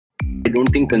don't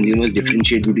think consumers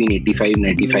differentiate between 85,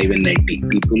 95 and 90.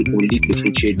 People only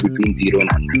differentiate between 0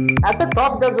 and 100. At the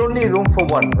top, there's only room for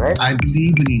one, right? I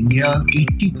believe in India,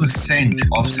 80%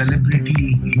 of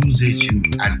celebrity usage in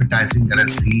advertising that I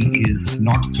see is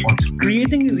not thought.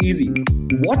 Creating is easy.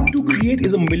 What to create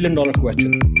is $1 million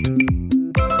question.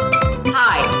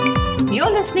 Hi,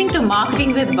 you're listening to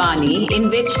Marketing with Vani, in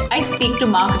which I speak to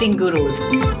marketing gurus.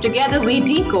 Together we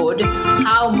decode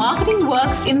how marketing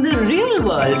works in the real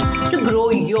world to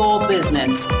grow your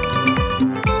business.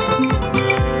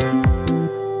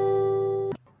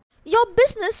 Your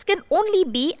business can only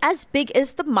be as big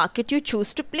as the market you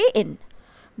choose to play in.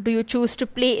 Do you choose to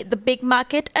play the big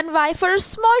market and vie for a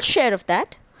small share of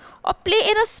that? Or play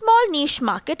in a small niche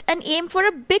market and aim for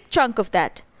a big chunk of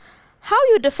that? How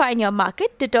you define your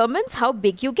market determines how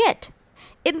big you get.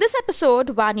 In this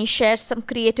episode, Vani shares some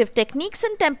creative techniques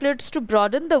and templates to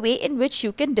broaden the way in which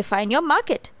you can define your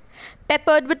market.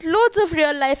 Peppered with loads of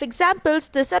real-life examples,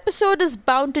 this episode is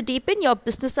bound to deepen your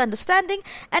business understanding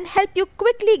and help you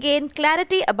quickly gain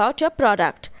clarity about your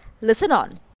product. Listen on.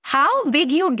 How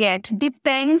big you get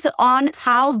depends on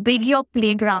how big your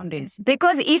playground is.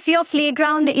 Because if your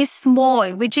playground is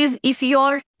small, which is if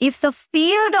the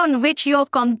field on which you're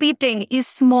competing is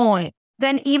small,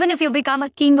 then even if you become a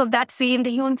king of that field,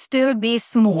 you'll still be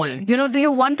small. Do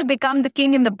you want to become the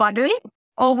king in the puddle?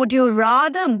 Or would you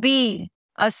rather be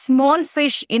a small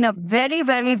fish in a very,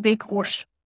 very big ocean?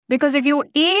 Because if you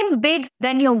aim big,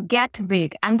 then you get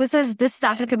big. And this is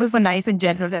applicable for life in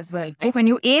general as well. Right? When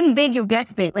you aim big, you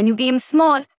get big. When you aim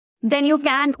small, then you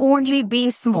can only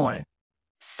be small.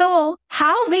 So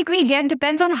how big we get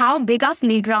depends on how big our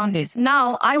playground is.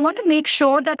 Now, I want to make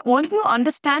sure that all of you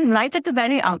understand right at the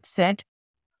very outset,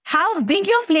 how big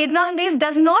your playground is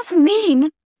does not mean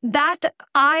that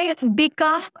I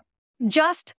become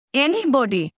just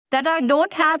anybody, that I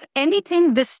don't have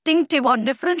anything distinctive or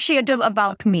differentiative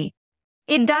about me.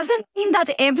 It doesn't mean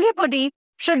that everybody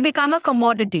should become a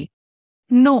commodity.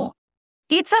 No.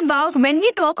 It's about when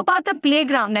we talk about the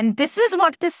playground, and this is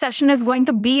what this session is going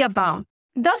to be about.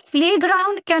 The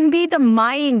playground can be the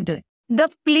mind. The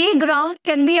playground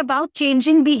can be about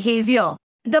changing behavior.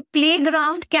 The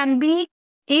playground can be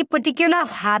a particular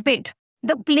habit.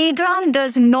 The playground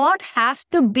does not have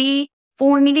to be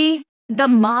only the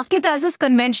market as is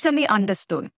conventionally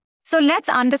understood. So let's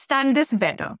understand this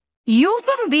better. You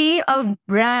can be a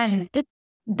brand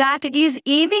that is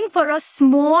aiming for a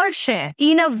small share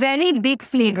in a very big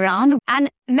playground. And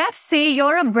let's say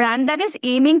you're a brand that is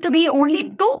aiming to be only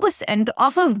 2%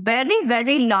 of a very,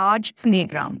 very large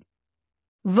playground.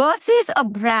 Versus a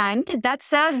brand that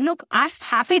says, look, I'm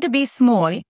happy to be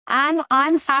small and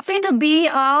I'm happy to be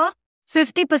a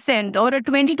 50% or a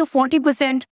 20 to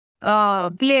 40%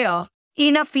 player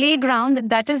in a playground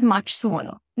that is much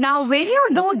smaller. Now, when you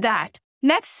know that,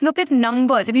 let's look at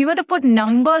numbers. If you were to put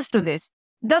numbers to this,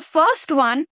 the first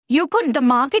one, the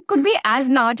market could be as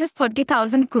large as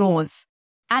 30,000 crores.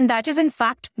 And that is in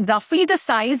fact roughly the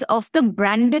size of the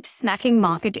branded snacking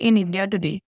market in India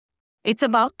today. It's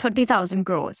about 30,000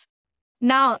 crores.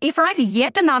 Now, if I'm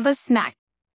yet another snack,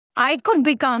 I could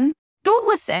become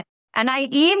 2% and I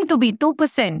aim to be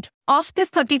 2% of this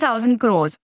 30,000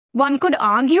 crores. One could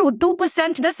argue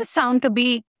 2% doesn't sound to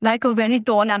be like a very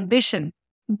tall ambition.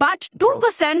 But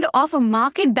 2% of a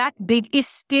market that big is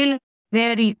still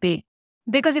very big.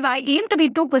 Because if I aim to be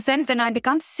 2%, then I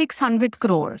become 600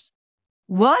 crores.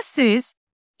 Versus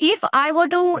if I were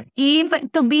to aim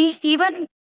to be even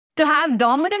to have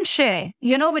dominant share,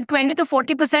 with 20 to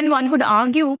 40%, one could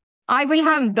argue I will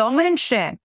have dominant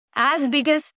share as big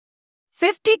as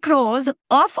 50 crores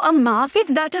of a market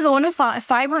that is only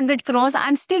 500 crores,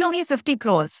 I'm still only 50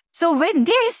 crores. So with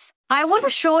this, I want to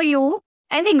show you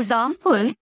an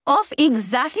example of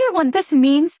exactly what this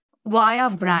means via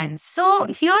brands. So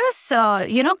here is,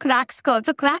 Cracks.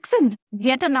 So Cracks is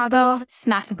yet another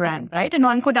snack brand, right? And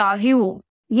one could argue,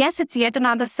 yes, it's yet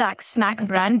another snack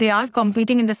brand. They are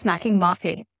competing in the snacking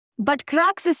market. But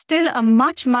Cracks is still a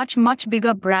much, much, much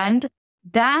bigger brand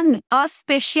than a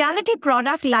specialty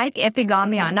product like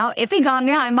Epigamia. Now,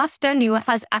 Epigamia, I must tell you,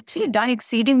 has actually done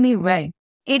exceedingly well.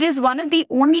 It is one of the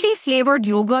only flavored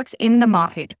yogurts in the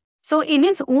market. So in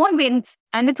its own wins,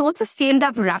 and it's also scaled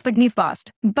up rapidly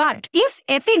fast. But if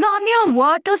Epigamia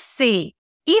were to say,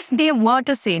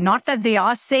 not that they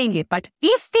are saying it, but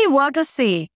if they were to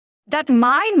say that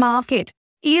my market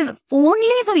is only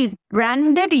the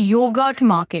branded yogurt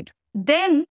market,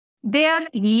 then they are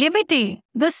limiting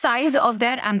the size of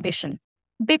their ambition.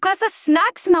 Because the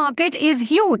snacks market is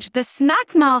huge. The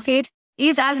snack market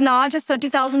is as large as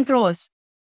 30,000 crores.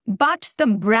 But the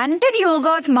branded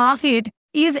yogurt market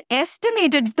is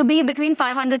estimated to be between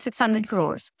 500-600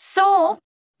 crores. So,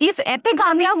 if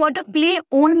Epigamia were to play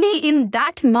only in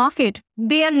that market,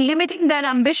 they are limiting their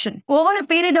ambition. Over a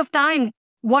period of time,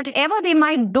 whatever they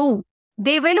might do,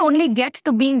 they will only get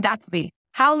to being that way.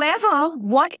 However,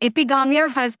 what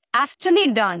Epigamia has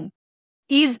actually done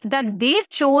is that they've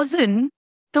chosen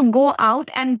to go out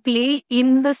and play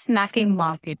in the snacking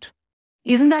market.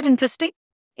 Isn't that interesting?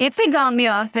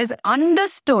 Epigamia has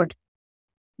understood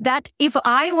that if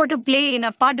I were to play in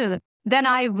a puddle, then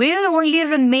I will only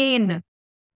remain.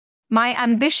 My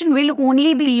ambition will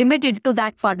only be limited to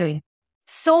that puddle.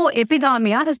 So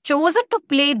Epigamia has chosen to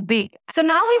play big. So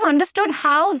now we've understood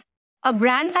how a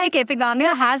brand like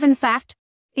Epigamia has in fact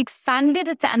expanded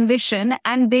its ambition,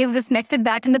 and they've reflected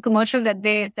that in the commercial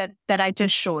that I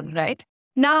just showed, right?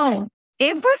 Now,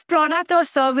 every product or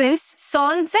service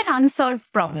solves an unsolved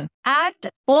problem,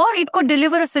 or it could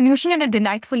deliver a solution in a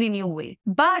delightfully new way.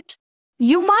 But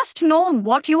you must know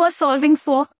what you are solving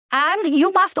for, and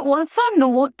you must also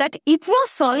know that if you're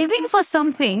solving for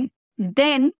something,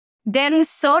 then there is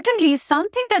certainly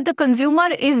something that the consumer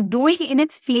is doing in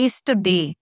its place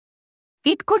today.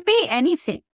 It could be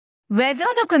anything. Whether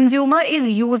the consumer is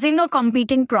using a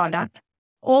competing product,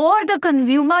 or the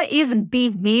consumer is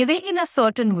behaving in a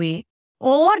certain way,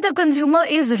 or the consumer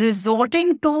is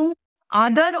resorting to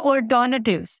other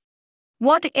alternatives.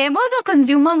 Whatever the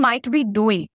consumer might be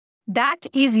doing, that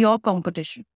is your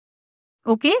competition.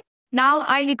 Okay? Now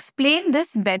I'll explain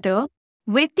this better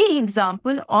with the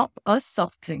example of a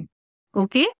soft drink.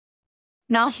 Okay?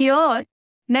 Now here,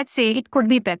 let's say it could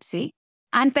be Pepsi.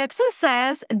 And Pepsi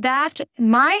says that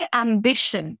my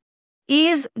ambition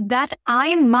is that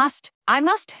I must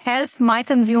help my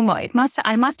consumer.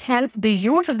 I must help the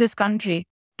youth of this country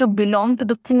to belong to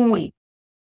the cool.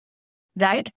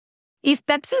 Right? If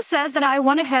Pepsi says that I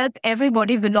want to help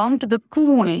everybody belong to the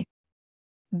cool,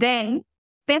 then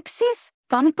Pepsi's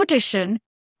competition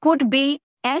could be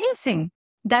anything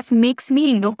that makes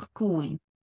me look cool.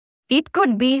 It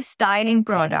could be styling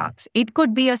products. It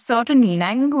could be a certain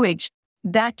language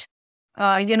that,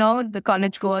 the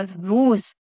college goers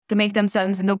use to make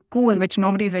themselves look cool, which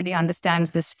nobody really understands.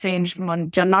 This strange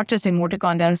one, not just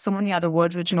emoticon, there are so many other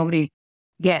words which nobody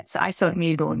gets. I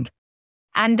certainly don't.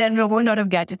 And then a whole lot of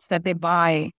gadgets that they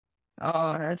buy,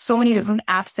 so many different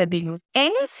apps that they use.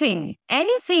 Anything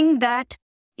that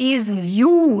is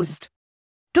used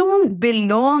to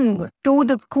belong to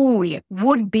the cool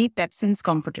would be Pepsi's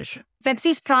competition.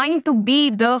 Pepsi's trying to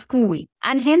be the cool,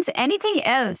 and hence anything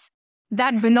else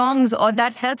that belongs or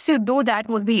that helps you do that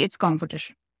would be its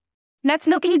competition. Let's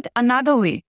look at it another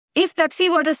way. If Pepsi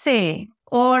were to say,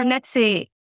 or let's say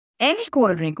any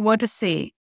cold drink were to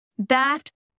say that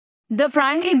the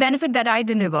primary benefit that I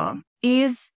deliver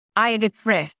is I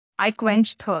refresh, I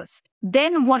quench thirst,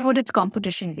 then what would its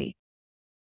competition be?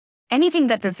 Anything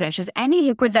that refreshes, any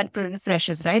liquid that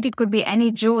refreshes, right? It could be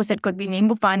any juice, it could be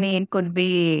nimbu pani, it could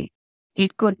be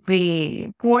cold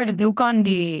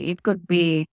Glucon-D, it could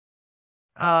be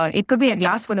a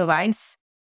glass full of ice.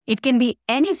 It can be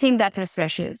anything that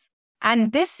refreshes.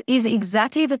 And this is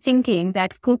exactly the thinking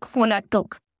that Coca-Cola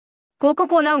took.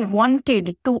 Coca-Cola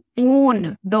wanted to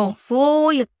own the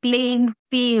whole playing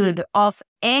field of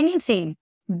anything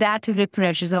that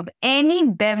refreshes, of any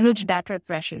beverage that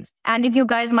refreshes. And if you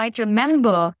guys might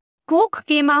remember, Coke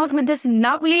came out with this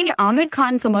lovely Amir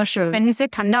Khan commercial. When he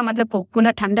said Thanda, matlab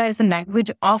Coca-Cola, Thanda is the language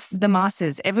of the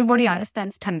masses. Everybody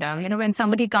understands Thanda. When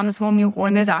somebody comes home, you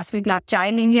always ask me, "Aap chai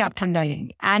lenge, aap thanda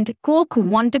lenge?" And Coke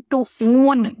wanted to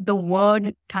own the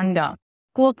word Thanda.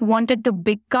 Coke wanted to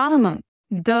become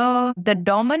the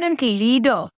dominant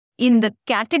leader in the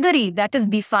category that is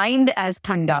defined as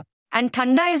Thanda. And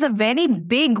Thanda is a very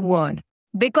big word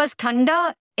because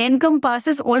Thanda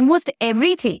encompasses almost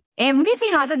everything.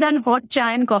 Everything other than hot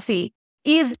chai and coffee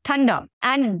is Thanda.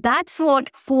 And that's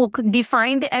what Coke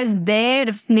defined as their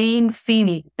playing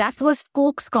field. That was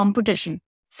Coke's competition.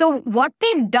 So what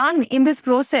they've done in this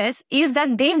process is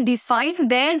that they've defined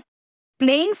their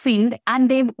playing field, and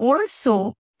they've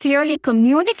also clearly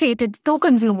communicated to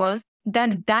consumers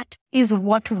that that is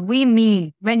what we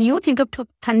mean. When you think of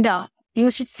Thanda, you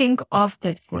should think of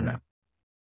that cola.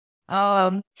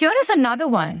 Here is another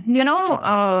one.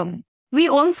 We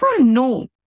also know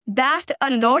that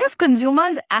a lot of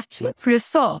consumers actually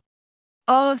prefer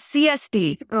a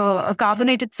CSD, a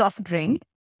carbonated soft drink,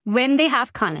 when they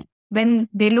have khana, when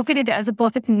they look at it as a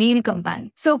perfect meal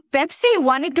companion. So Pepsi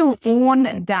wanted to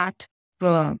own that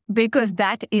because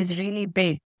that is really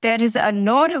big. There is a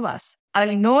lot of us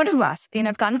in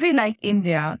a country like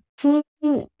India who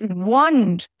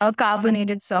want a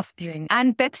carbonated soft drink.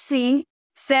 And Pepsi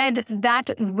said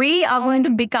that we are going to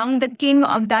become the king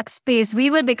of that space. We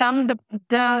will become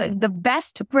the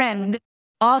best friend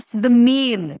of the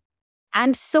meal.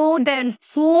 And so their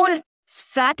whole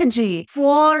strategy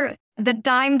for the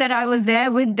time that I was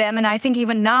there with them, and I think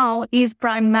even now, is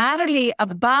primarily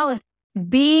about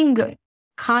being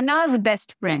Khana's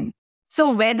best friend.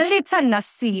 So whether it's a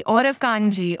lassi or a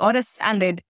kanji or a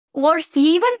salad, or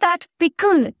even that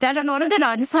pickle that a lot of the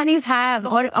Rajasthanis have,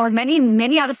 or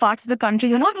many other parts of the country,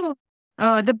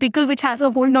 the pickle which has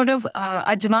a whole lot of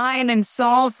ajwain and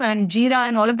salt and jeera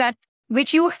and all of that,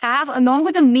 which you have along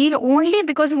with a meal only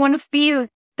because you want to feel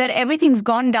that everything's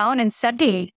gone down and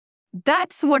settled.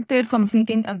 That's what they're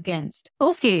competing against.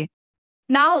 Okay.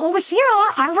 Now over here,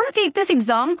 I want to take this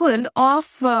example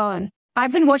of,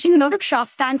 I've been watching a lot of Shark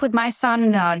Tank with my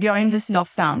son during this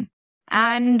lockdown.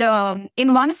 And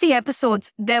in one of the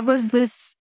episodes, there was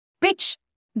this pitch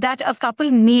that a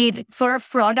couple made for a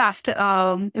product,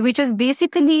 which is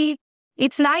basically,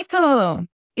 it's like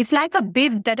a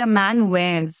bib that a man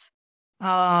wears,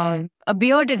 a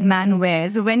bearded man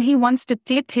wears when he wants to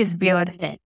clip his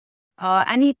beard.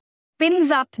 And he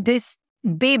pins up this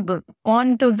bib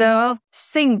onto the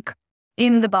sink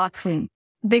in the bathroom.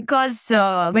 Because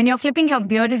when you're clipping your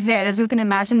bearded hair, as you can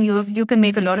imagine, you can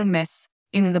make a lot of mess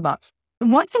in the bath.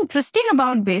 What's interesting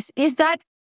about this is that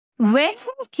when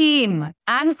he came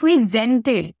and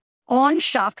presented on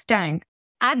Shark Tank,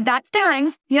 at that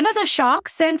time, the shark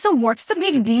said, so what's the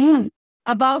big deal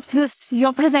about this?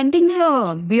 You're presenting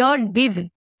your beard bib.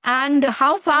 And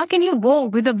how far can you go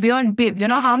with a beard bib?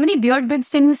 How many beard bibs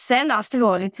can you sell after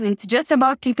all? It's just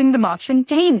about keeping the margin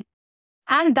clean.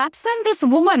 And that's when this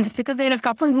woman, because there are a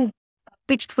couple who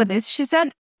pitched for this, she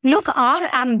said, look, our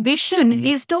ambition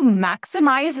is to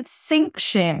maximize sink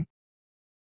share.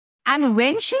 And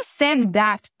when she said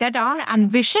that our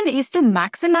ambition is to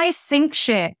maximize sink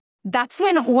share, that's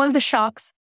when all the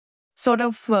sharks sort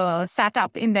of sat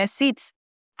up in their seats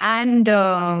and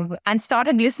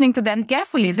started listening to them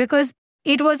carefully, because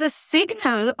it was a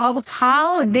signal of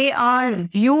how they are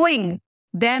viewing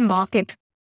their market.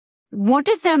 What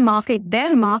is their market?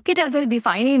 Their market, as they're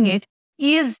defining it,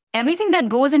 is everything that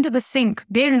goes into the sink.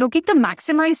 They're looking to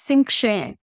maximize sink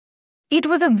share. It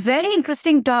was a very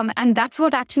interesting term, and that's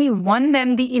what actually won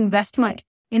them the investment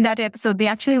in that episode. They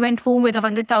actually went home with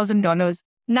 $100,000.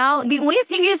 Now, the only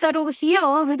thing is that over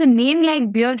here, with a name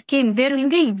like Beard King, they're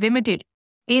really limited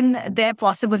in their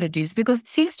possibilities, because it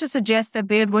seems to suggest that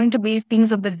they're going to be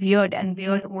things of the beard and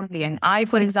beard only. And I,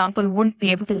 for example, wouldn't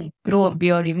be able to grow a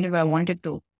beard even if I wanted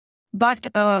to.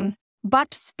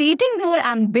 But stating their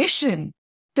ambition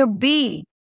to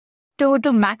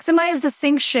maximize the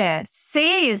sink share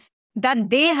says that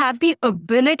they have the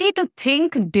ability to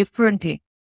think differently.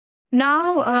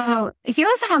 Now,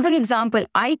 here's another example.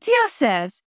 IKEA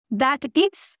says that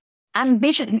its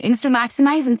ambition is to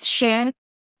maximize its share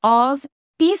of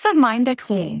peace of mind at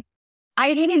home.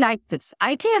 I really like this.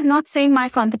 IKEA is not saying my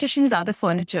competition is other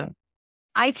furniture.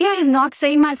 IKEA is not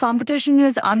saying my competition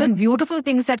is other beautiful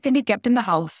things that can be kept in the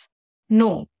house.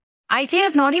 No. IKEA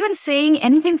is not even saying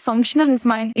anything functional is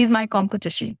my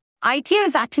competition. IKEA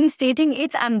is actually stating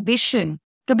its ambition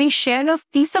to be share of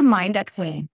peace of mind at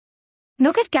home.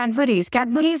 Look at Cadbury's.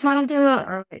 Cadbury is one of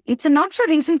the, it's a not so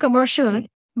recent commercial,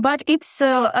 but it's,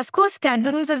 of course,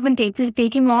 Cadbury's has been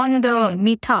taking on the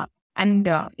Meetha. And,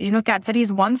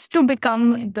 Cadbury's wants to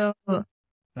become the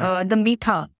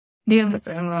Meetha.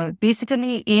 They're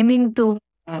basically aiming to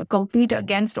compete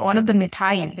against all of the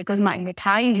mithai, because my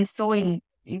mithai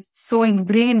is so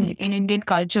ingrained in Indian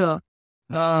culture.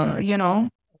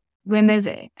 When there's,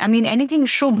 anything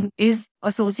shubh is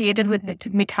associated with it,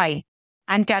 mithai.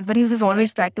 And Cadbury's has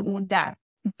always tried to own that.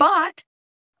 But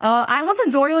I want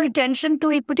to draw your attention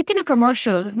to a particular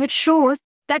commercial which shows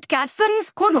that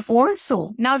Cadbury's could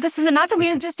also. Now, this is another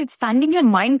way of just expanding your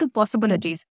mind to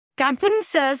possibilities. Cadbury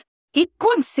says, it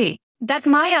could say that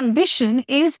my ambition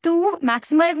is to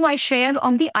maximize my share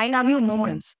on the I love you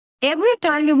moments. Every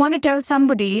time you want to tell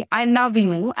somebody, I love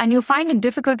you, and you find it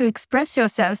difficult to express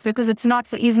yourself because it's not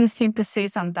the easiest thing to say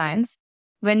sometimes,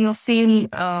 when you feel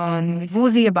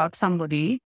woozy about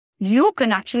somebody, you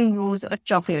can actually use a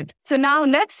chocolate. So now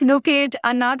let's look at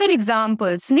another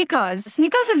example. Snickers.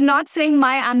 Snickers is not saying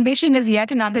my ambition is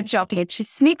yet another chocolate.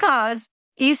 Snickers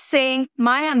is saying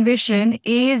my ambition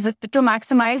is to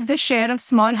maximize the share of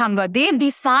small hunger. They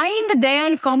designed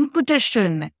their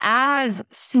competition as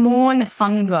small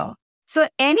hunger. So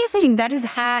anything that is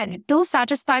had to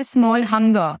satisfy small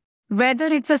hunger, whether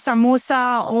it's a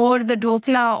samosa or the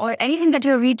dokla or anything that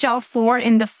you reach out for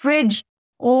in the fridge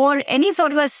or any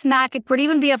sort of a snack, it could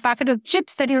even be a packet of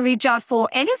chips that you reach out for,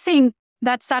 anything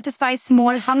that satisfies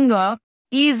small hunger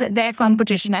is their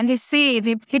competition. And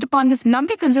they hit upon this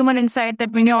lovely consumer insight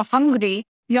that when you're hungry,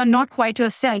 you're not quite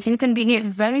yourself. You can behave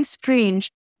very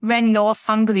strange when you're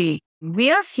hungry.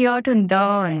 We're here to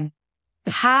learn,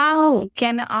 how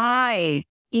can I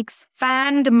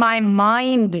expand my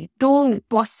mind to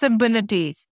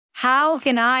possibilities? How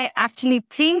can I actually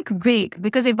think big?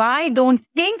 Because if I don't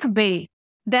think big,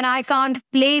 then I can't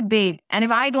play big. And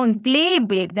if I don't play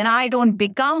big, then I don't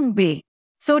become big.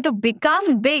 So to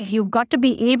become big, you've got to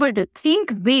be able to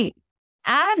think big.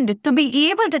 And to be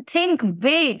able to think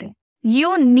big,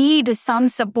 you need some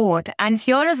support. And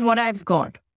here is what I've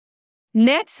got.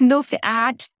 Let's look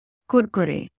at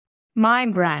Kurkure, my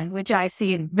brand, which I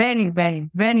see very, very,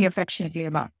 very affectionately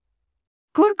about.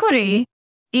 Kurkure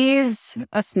is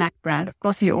a snack brand. Of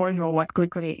course, we all know what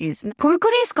Kurkure is.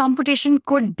 Kurkure's competition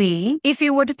could be, if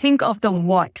you were to think of the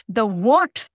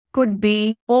what could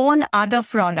be on other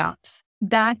products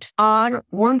that are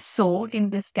also in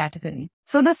this category.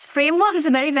 So this framework is a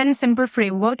very, very simple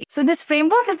framework. So this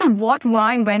framework is the what,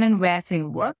 why, when, and where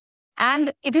framework.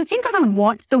 And if you think of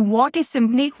the what is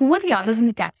simply who are the others in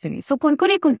the category. So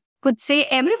Kurkure could say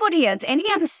everybody else, any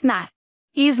other snack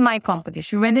is my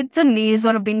competition. When it's a Lay's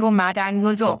or a Bingo Mat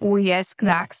Angles or OES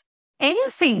cracks,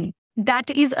 anything that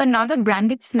is another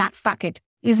branded snack packet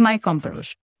is my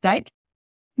competition, right?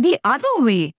 The other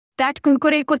way that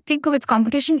Kurkure could think of its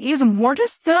competition is what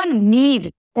is the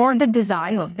need or the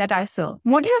desire that I serve?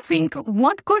 What do you think?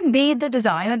 What could be the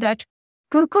desire that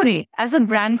Kurkure as a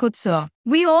brand could serve?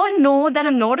 We all know that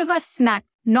a lot of us snack,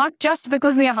 not just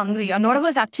because we are hungry. A lot of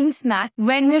us actually snack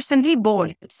when we're simply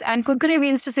bored. And Kurkure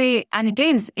means to say, and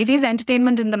it is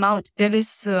entertainment in the mouth. There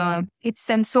is, it's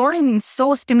sensorial and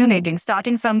so stimulating,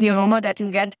 starting from the aroma that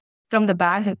you get from the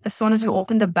bag. As soon as you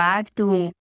open the bag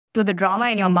to the drama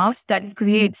in your mouth that it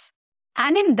creates.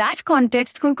 And in that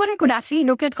context, Kurkure could actually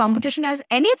look at competition as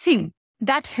anything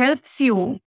that helps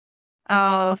you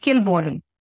kill boredom.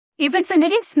 If it's an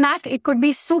Indian snack, it could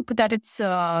be soup that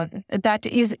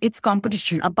is its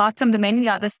competition, apart from the many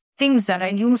other things that are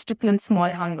used to kill small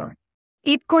hunger.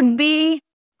 It could be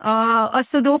a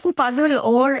Sudoku puzzle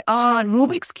or a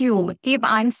Rubik's Cube if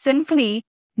I'm simply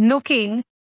looking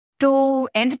to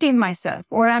entertain myself,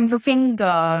 or I'm looking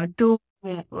to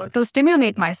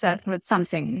stimulate myself with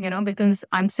something, because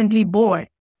I'm simply bored.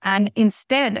 And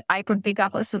instead, I could pick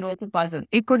up a Sudoku puzzle.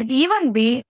 It could even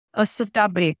be a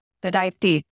sutta break that I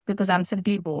take because I'm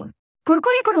simply bored.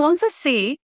 Kurkure could also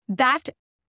say that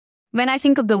when I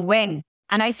think of the when,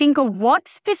 and I think of what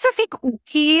specific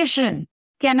occasion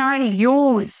can I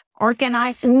use or can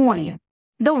I own,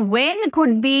 the when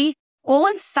could be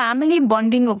all family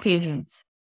bonding occasions.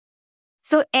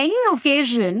 So any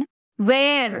occasion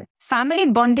where family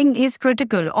bonding is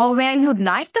critical or where you'd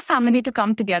like the family to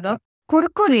come together,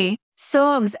 Kurkure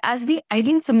serves as the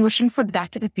ideal solution for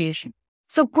that occasion.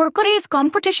 So Kurkure's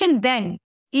competition then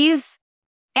is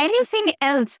anything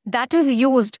else that is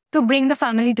used to bring the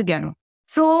family together.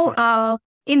 So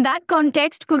in that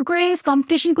context, Kurkure's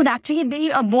competition could actually be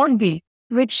a board game,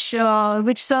 which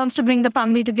serves to bring the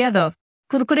family together.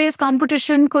 Kurkure's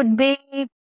competition could be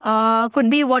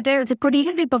what else? It could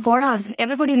even be pakoras.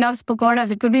 Everybody loves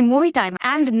pakoras. It could be movie time.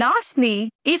 And lastly,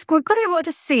 if Kurkure were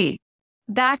to say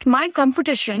that my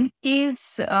competition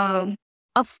is a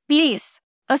place,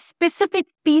 a specific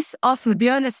piece of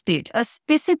real estate, a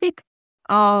specific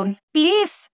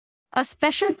place, a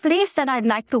special place that I'd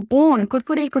like to own,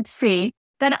 Kurkure could say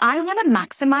that I want to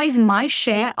maximize my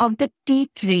share of the tea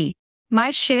tree,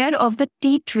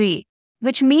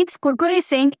 which means Kurkure is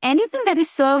saying anything that is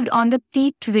served on the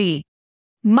tea tree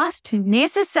must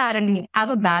necessarily have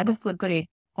a bag of Kurkure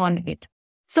on it.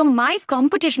 So my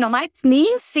competition or my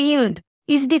playing field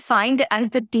is defined as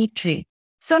the tea tree.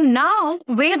 So now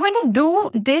we're going to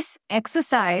do this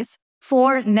exercise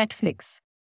for Netflix.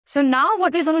 So now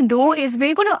what we're going to do is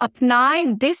we're going to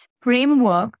apply this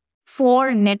framework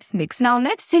for Netflix. Now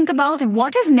let's think about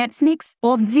what is Netflix's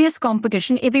obvious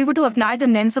competition if we were to apply the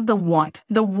lens of the what.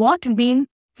 The what being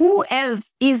who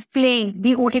else is playing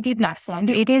the OTT platform.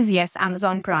 It is, yes,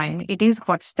 Amazon Prime. It is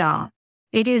Hotstar.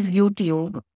 It is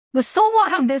YouTube. The so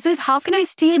what of this is how can I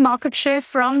steal market share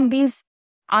from these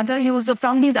other users,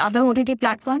 from these other OTT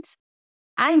platforms?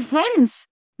 And hence,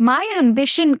 my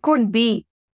ambition could be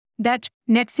that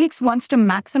Netflix wants to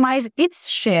maximize its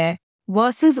share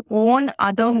versus on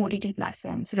other OTT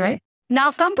platforms, right?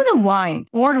 Now come to the why,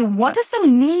 or what is the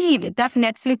need that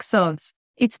Netflix serves?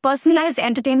 It's personalized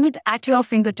entertainment at your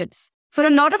fingertips. For a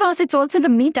lot of us, it's also the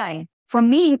me time. For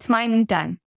me, it's my me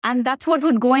time. And that's what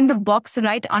would go in the box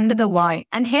right under the why.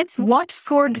 And hence, what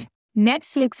could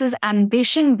Netflix's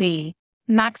ambition be?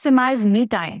 Maximize me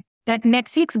time. that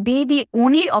Netflix be the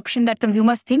only option that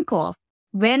consumers think of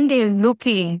when they're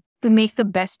looking to make the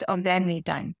best of their me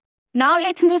time. Now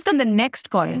let's move to the next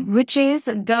column, which is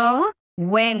the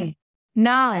when.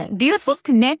 Now, do you think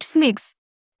Netflix,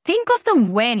 think of the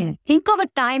when, think of a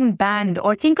time band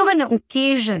or think of an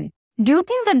occasion. Do you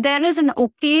think that there is an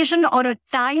occasion or a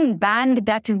time band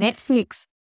that Netflix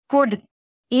could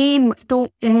aim to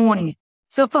own?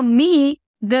 So for me,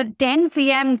 the 10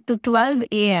 p.m. to 12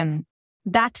 a.m.,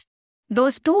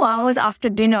 those 2 hours after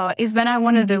dinner is when I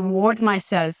want to reward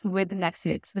myself with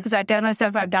Netflix, because I tell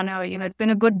myself I've done it's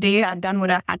been a good day. I've done what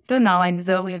I had to. Now I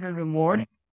deserve a little reward.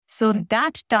 So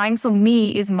that time for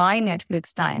me is my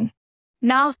Netflix time.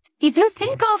 Now, if you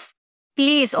think of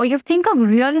place or you think of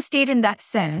real estate in that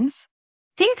sense,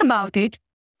 think about it.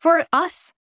 For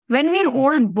us, when we're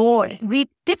all bored, we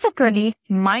typically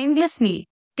mindlessly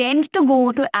tend to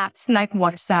go to apps like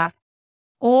WhatsApp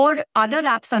or other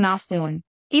apps on our phone.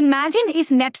 Imagine if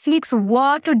Netflix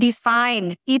were to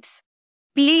define its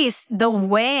place, the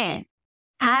where,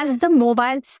 as the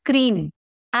mobile screen,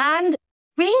 and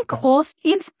think of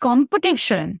its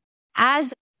competition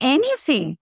as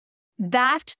anything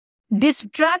that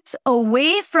distracts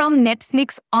away from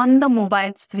Netflix on the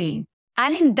mobile screen.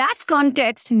 And in that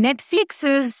context,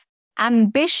 Netflix's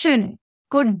ambition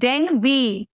could then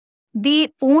be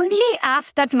the only app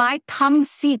that my thumb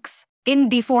seeks in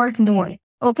default mode.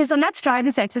 Okay, so let's try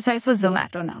this exercise for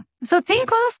Zomato now. So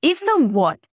think of if the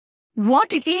what.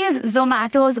 What is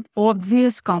Zomato's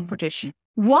obvious competition?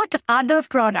 What other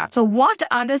products or what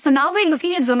other? So now we're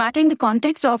looking at Zomato in the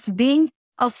context of being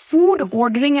a food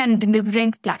ordering and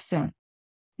delivering platform.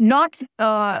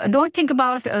 Don't think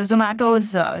about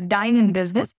Zomato's dine-in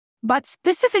business, but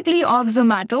specifically of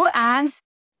Zomato as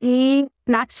a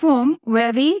platform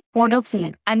where we order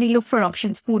food and we look for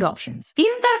options, food options.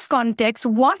 In that context,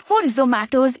 what would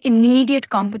Zomato's immediate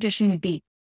competition be?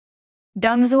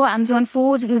 Dunzo, Amazon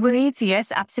Foods, Uber Eats,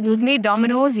 yes, absolutely.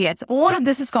 Domino's, yes. All of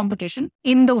this is competition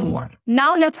in the world.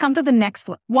 Now let's come to the next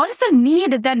one. What is the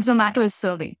need that Zomato is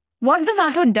serving? What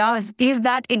Zomato does is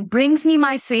that it brings me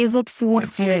my favorite food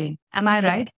here. Am I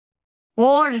right?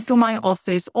 Or to my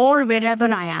office or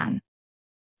wherever I am.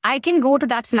 I can go to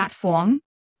that platform.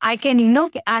 I can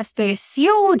look at the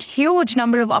huge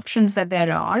number of options that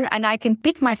there are, and I can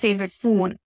pick my favorite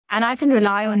food, and I can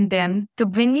rely on them to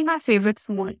bring me my favorite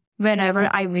food whenever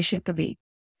I wish it to be.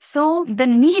 So the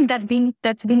need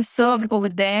that's being served over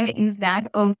there is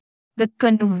that of the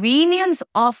convenience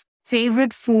of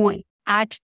favorite food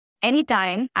at any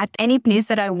time, at any place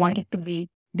that I want it to be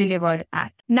delivered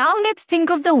at. Now let's think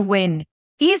of the when.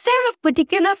 Is there a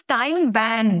particular time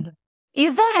band?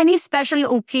 Is there any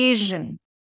special occasion?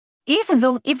 If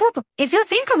you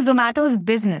think of Zomato's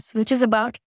business, which is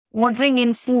about ordering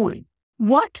in food,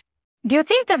 what do you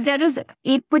think that there is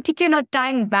a particular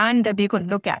time band that we could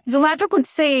look at? Zomato could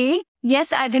say,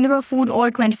 yes, I deliver food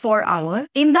all 24 hours.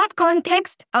 In that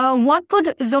context, what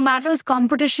could Zomato's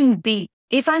competition be?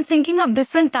 If I'm thinking of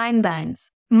different time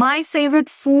bands, my favorite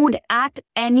food at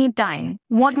any time,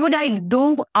 what would I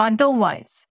do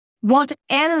otherwise? What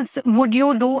else would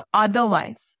you do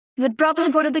otherwise? You'd probably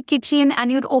go to the kitchen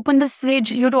and you'd open the fridge,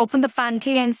 you'd open the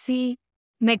pantry and see,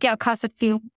 मैं क्या खा सकती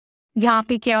हूँ? यहाँ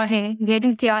पे क्या है?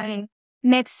 Getting क्या है?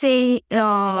 Let's say,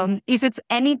 if it's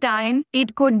any time,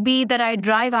 it could be that I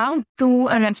drive out to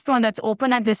a restaurant that's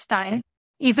open at this time.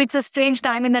 If it's a strange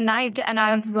time in the night and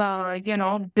I've,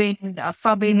 been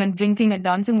fubbing and drinking and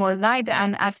dancing all night,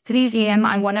 and at 3 a.m.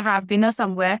 I want to have dinner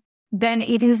somewhere, then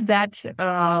it is that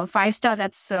 5-star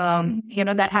that's,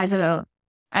 that has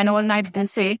an all-night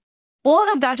buffet.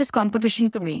 All of that is competition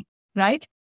to me, right?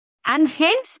 And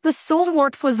hence, the so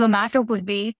what for Zomato would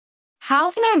be,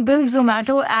 how can I build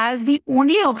Zomato as the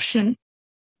only option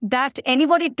that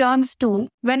anybody turns to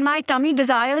when my tummy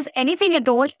desires anything at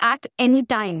all at any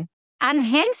time? And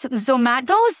hence,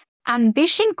 Zomato's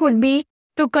ambition could be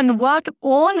to convert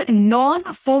all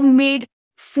non-homemade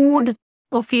food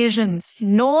occasions to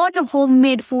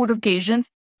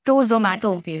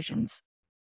Zomato occasions.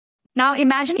 Now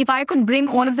imagine if I could bring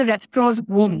all of the restaurants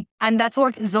home, and that's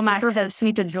what Zomato helps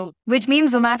me to do, which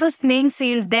means Zomato's playing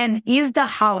field then is the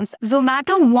house.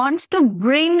 Zomato wants to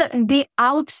bring the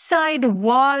outside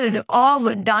world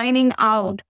of dining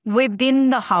out within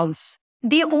the house.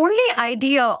 The only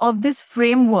idea of this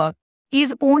framework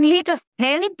is only to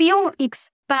help you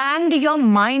expand your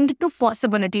mind to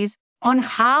possibilities on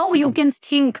how you can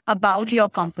think about your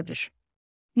competition.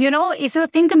 If you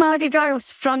think about it, you're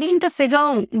struggling to figure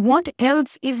out what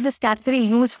else is this category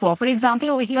used for. For example,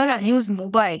 over here I use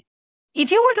mobile.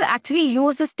 If you were to actually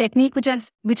use this technique,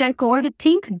 which I call the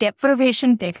think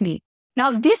deprivation technique,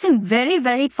 Now, this is very,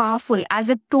 very powerful as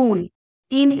a tool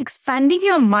in expanding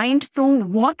your mind to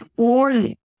what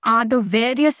all are the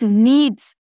various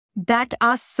needs that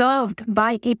are served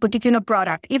by a particular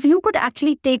product. If you could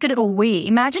actually take it away,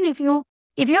 imagine if you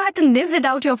had to live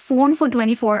without your phone for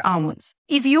 24 hours.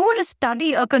 If you were to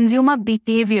study a consumer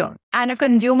behavior and a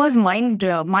consumer's mind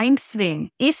frame,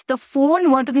 if the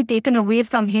phone were to be taken away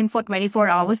from him for 24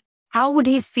 hours, how would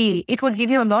he feel? It would give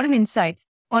you a lot of insights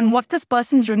on what this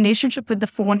person's relationship with the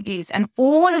phone is and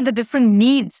all of the different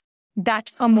needs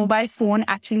that a mobile phone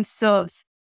actually serves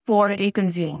for a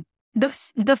consumer.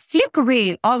 The flip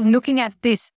way of looking at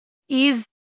this is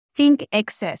think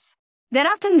excess. There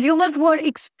are consumers who are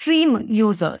extreme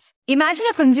users. Imagine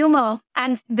a consumer,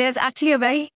 and there's actually a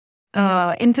very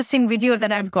interesting video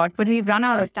that I've got, but we've run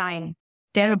out of time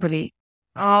terribly.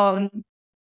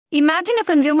 Imagine a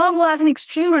consumer who has an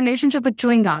extreme relationship with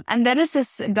chewing gum. And there is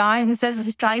this guy who says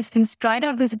he's tried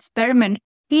out this experiment.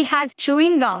 He had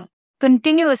chewing gum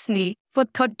continuously for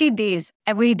 30 days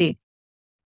every day.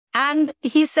 And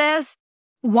he says,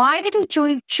 why did he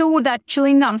chew that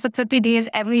chewing gum for 30 days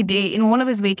every day in one of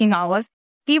his waking hours?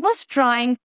 He was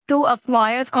trying to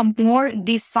acquire a more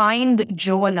defined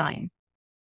jawline.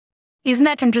 Isn't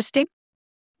that interesting?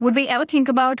 Would we ever think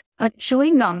about a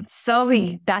chewing gum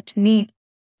serving that need?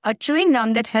 A chewing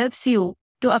gum that helps you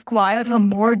to acquire a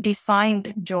more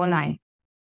defined jawline.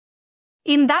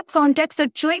 In that context, a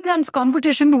chewing gum's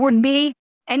competition would be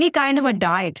any kind of a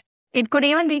diet. It could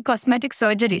even be cosmetic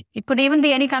surgery. It could even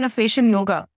be any kind of facial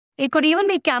yoga. It could even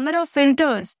be camera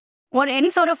filters or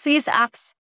any sort of face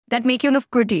apps that make you look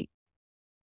pretty.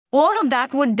 All of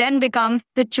that would then become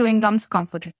the chewing gum's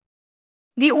competition.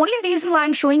 The only reason why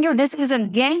I'm showing you this is,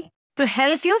 again, to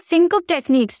help you think of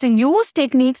techniques, to use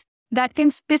techniques that can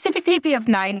specifically be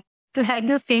applied to help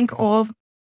you think of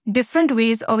different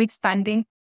ways of expanding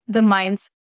the mind's,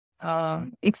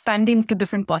 expanding to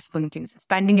different possibilities,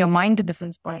 expanding your mind to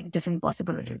different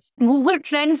possibilities. Google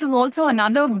Trends is also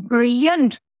another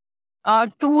brilliant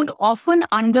tool, often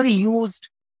underused.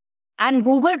 And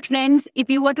Google Trends, if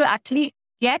you were to actually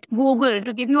get Google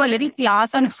to give you a little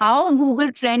class on how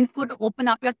Google Trends could open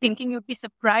up your thinking, you'd be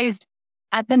surprised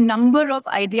at the number of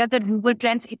ideas that Google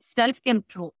Trends itself can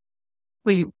throw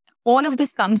for you. All of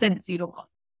this comes at zero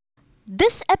cost.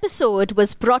 This episode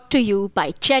was brought to you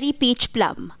by Cherry Peach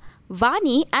Plum.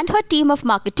 Vani and her team of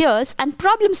marketeers and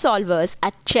problem solvers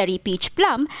at Cherry Peach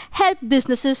Plum help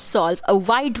businesses solve a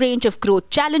wide range of growth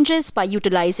challenges by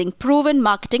utilizing proven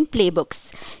marketing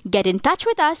playbooks. Get in touch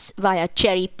with us via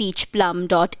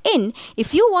cherrypeachplum.in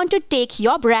if you want to take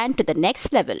your brand to the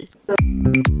next level.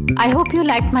 I hope you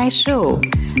liked my show.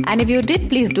 And if you did,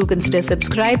 please do consider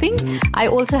subscribing. I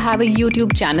also have a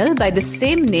YouTube channel by the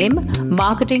same name,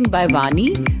 Marketing by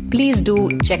Vani. Please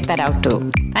do check that out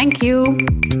too. Thank you.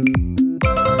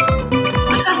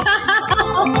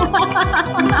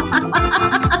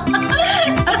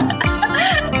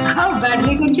 How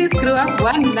badly could she screw up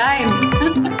one line?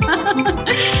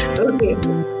 Okay.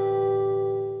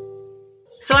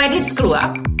 So I did screw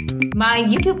up. My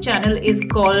YouTube channel is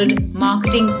called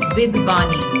Marketing with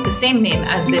Vani, the same name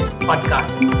as this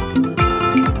podcast.